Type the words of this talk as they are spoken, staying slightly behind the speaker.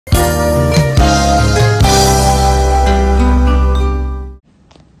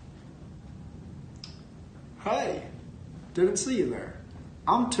Didn't see you there.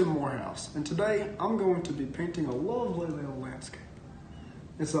 I'm Tim Morehouse, and today I'm going to be painting a lovely little landscape.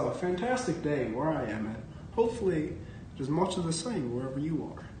 It's a fantastic day where I am, and hopefully it is much of the same wherever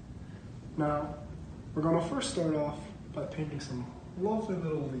you are. Now, we're going to first start off by painting some lovely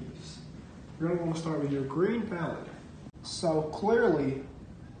little leaves. You're going to want to start with your green palette. So clearly,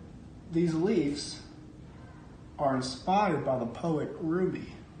 these leaves are inspired by the poet Rumi.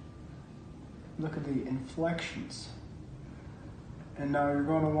 Look at the inflections. And now you're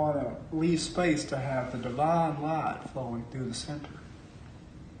going to want to leave space to have the divine light flowing through the center.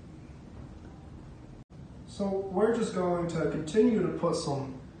 So we're just going to continue to put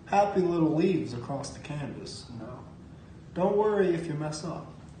some happy little leaves across the canvas. Now, don't worry if you mess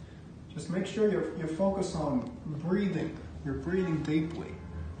up. Just make sure you focus on breathing. You're breathing deeply.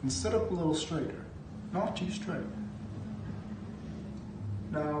 And sit up a little straighter, not too straight.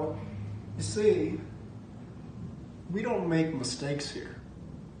 Now, you see, we don't make mistakes here,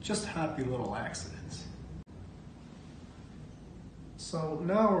 just happy little accidents. So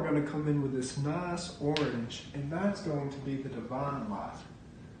now we're going to come in with this nice orange, and that's going to be the divine light.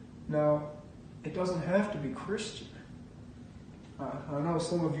 Now, it doesn't have to be Christian. I know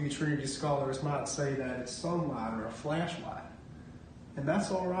some of you Trinity scholars might say that it's sunlight or a flashlight, and that's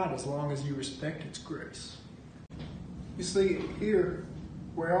all right as long as you respect its grace. You see, here,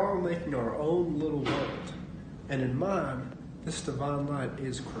 we're all making our own little world. And in mine, this divine light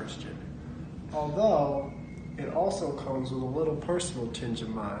is Christian. Although, it also comes with a little personal tinge of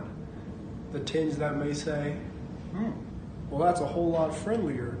mine. The tinge that may say, well, that's a whole lot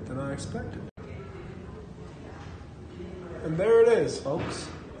friendlier than I expected. And there it is, folks.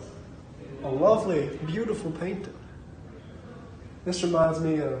 A lovely, beautiful painting. This reminds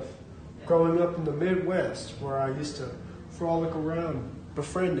me of growing up in the Midwest, where I used to frolic around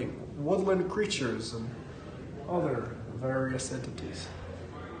befriending woodland creatures and other various entities.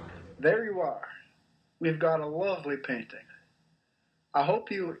 There you are. We've got a lovely painting. I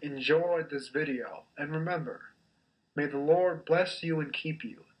hope you enjoyed this video, and remember, may the Lord bless you and keep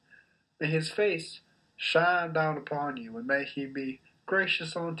you. May His face shine down upon you, and may He be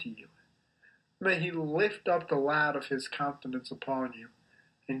gracious unto you. May He lift up the light of His countenance upon you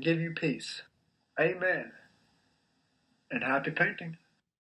and give you peace. Amen. And happy painting.